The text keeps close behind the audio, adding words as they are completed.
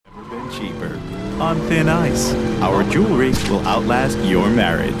cheaper. On thin ice, our jewelry will outlast your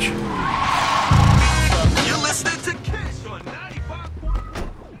marriage. You're listening to Kiss on 95.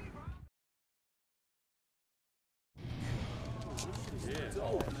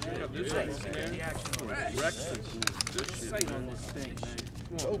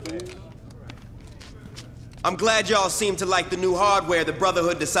 I'm glad y'all seem to like the new hardware the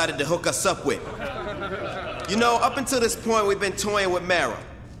Brotherhood decided to hook us up with. You know, up until this point, we've been toying with Mara.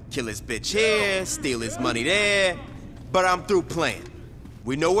 Kill his bitch here, steal his money there. But I'm through playing.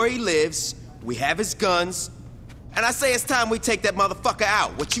 We know where he lives, we have his guns, and I say it's time we take that motherfucker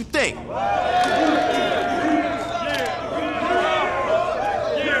out. What you think?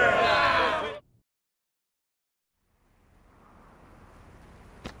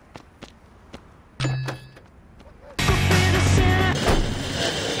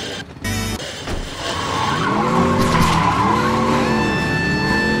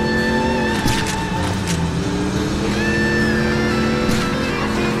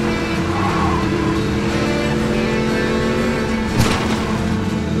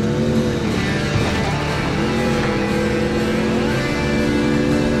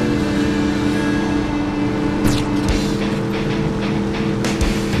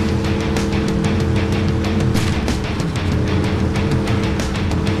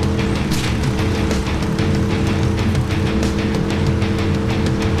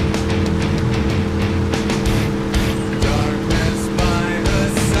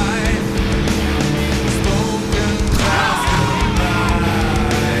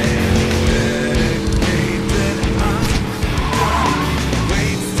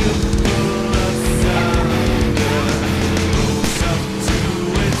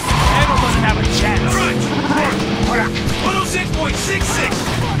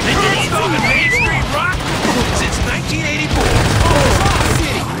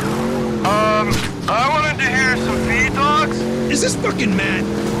 Is this fucking Matt?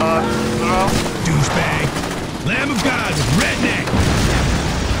 No. Douchebag. Lamb of God with redneck.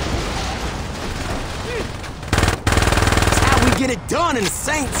 That's how we get it done in the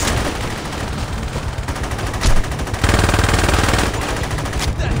Saints.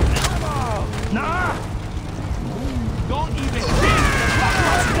 Nah. Don't even think.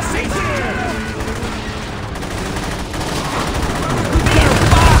 The Saints here.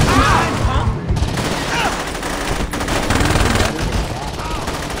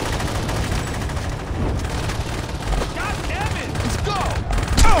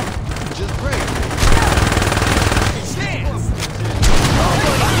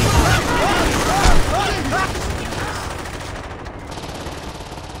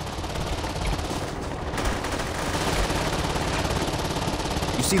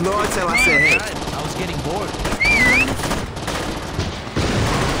 See Lawrence and I said, hey. I was getting bored.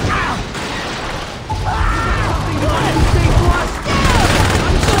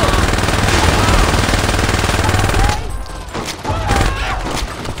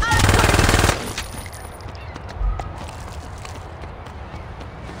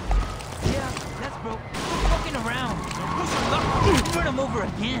 Yeah, that's broke. Quit fucking around. Push your luck. Turn him over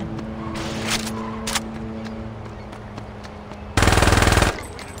again.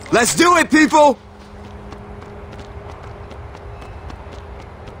 Let's do it, people!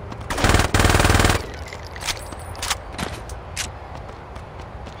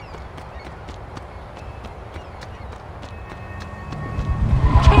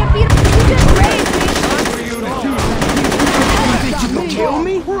 Can't beat him. You just raised me. What are you gonna do? You think you can kill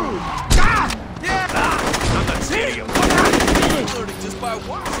me? I'm not seeing you. I'm learning just by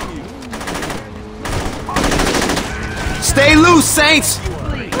watching you. Stay loose, Saints!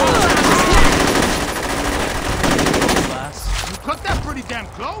 You cut that pretty damn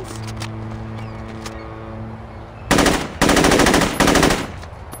close.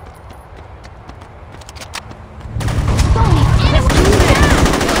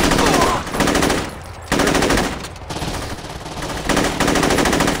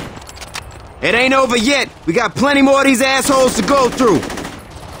 It ain't over yet. We got plenty more of these assholes to go through.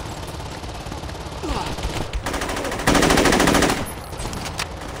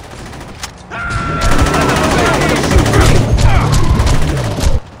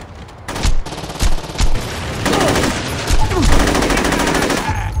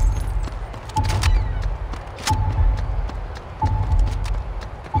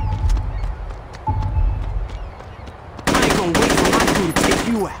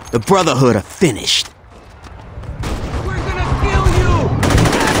 The Brotherhood are finished. We're gonna kill you!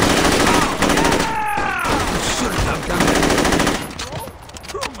 Shouldn't have done that.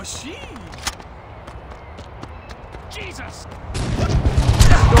 Pro machine! Jesus!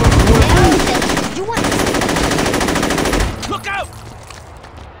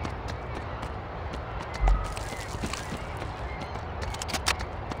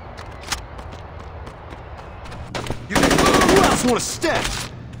 wanna step?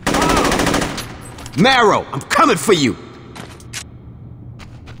 Marrow, I'm coming for you!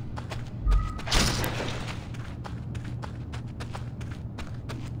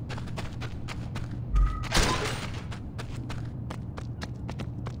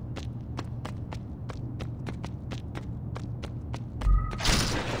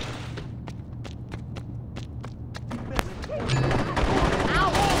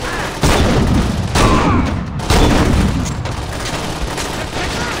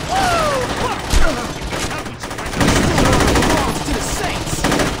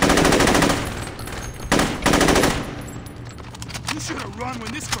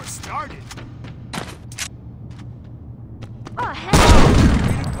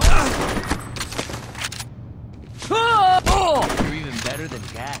 You're even better than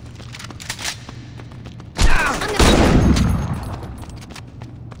that.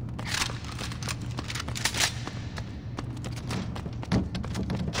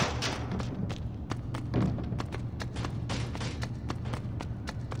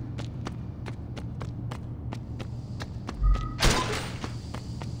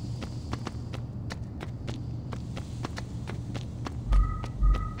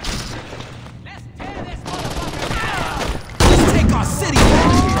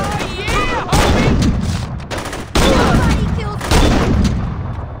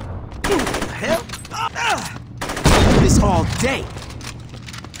 All day.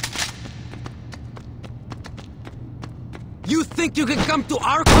 You think you can come to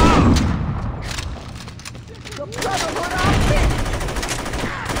our car? The Brotherhood are finished!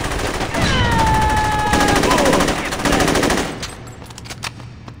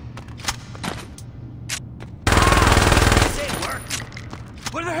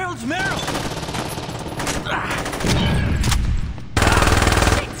 Where the hell's Meryl?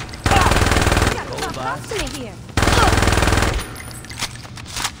 Here.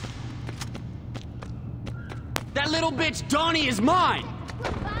 That little bitch Donnie is mine!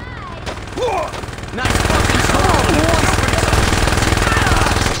 Goodbye. Nice fucking score, boys!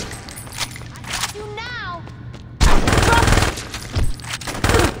 You now.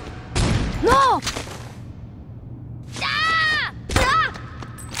 No! Ah! Ah!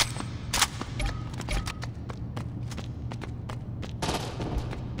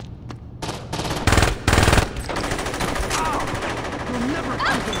 You'll never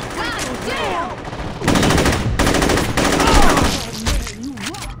God damn!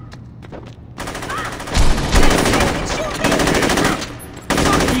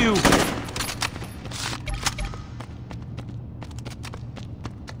 fuck you!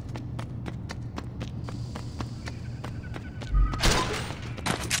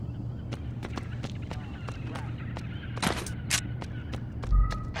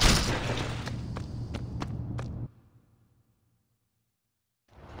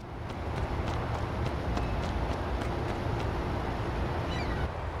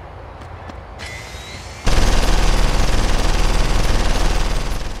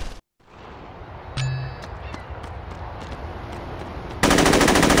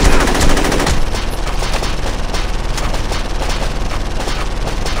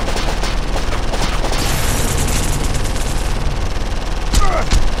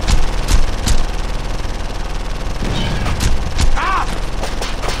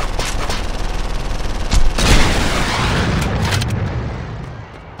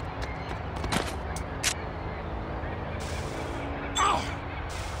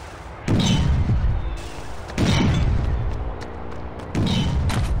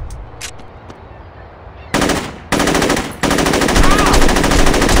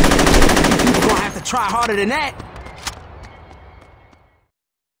 Try harder than that.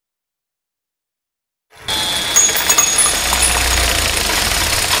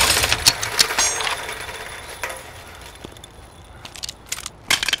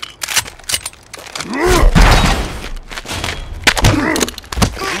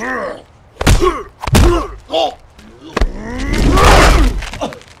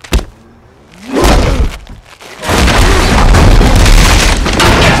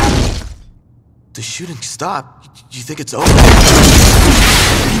 The shooting stopped. You think it's over?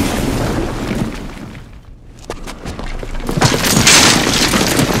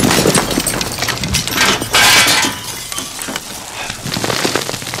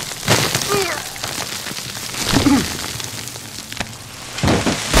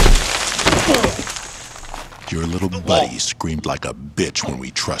 Your little buddy screamed like a bitch when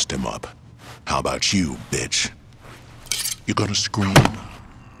we trussed him up. How about you, bitch? You gonna scream?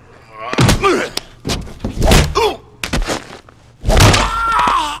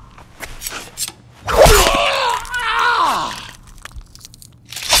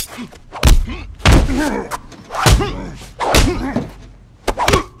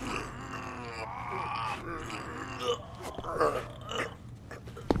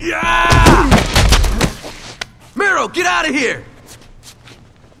 Yeah! Mero, get out of here!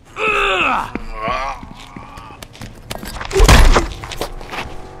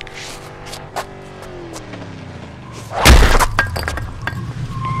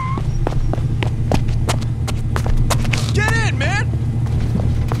 Get in, man!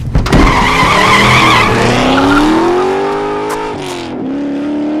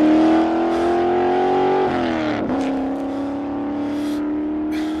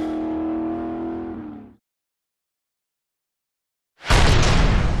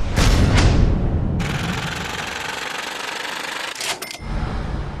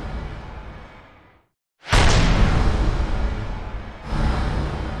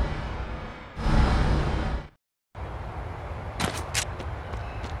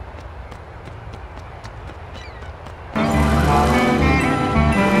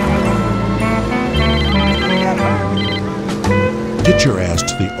 Get your ass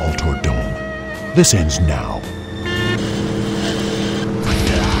to the Altor Dome. This ends now.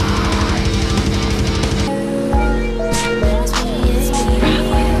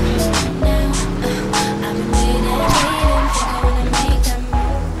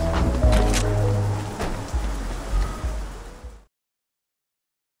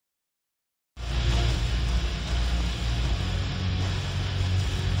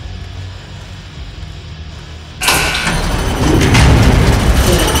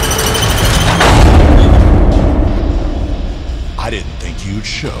 I didn't think you'd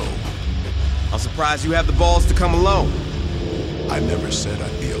show. I'm surprised you have the balls to come alone. I never said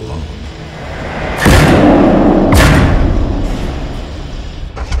I'd be alone.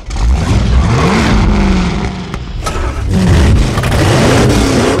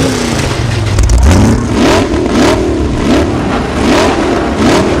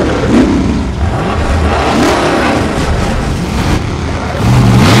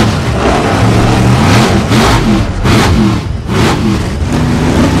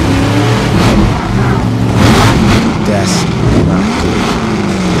 That's not good.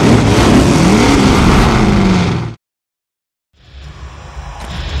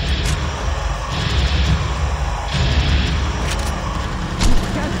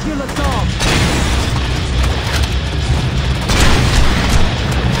 Can't kill a dog.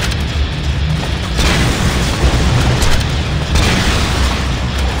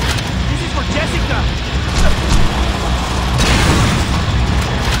 This is for Jessica.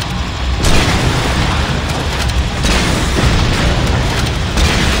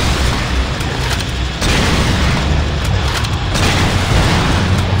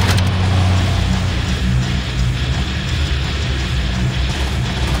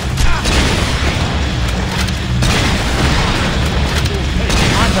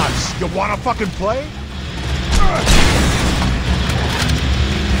 You wanna fucking play?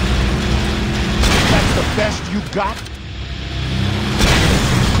 That's the best you got?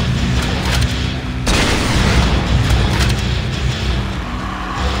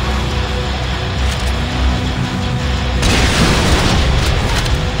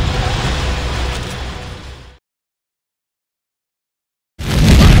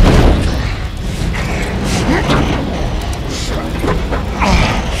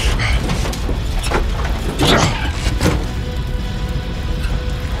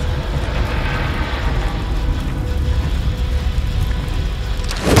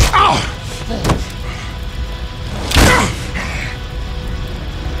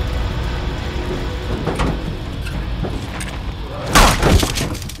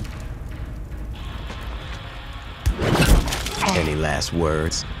 Any last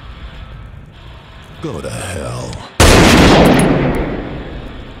words? Go to hell.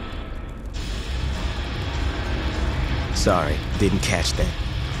 Sorry, didn't catch that.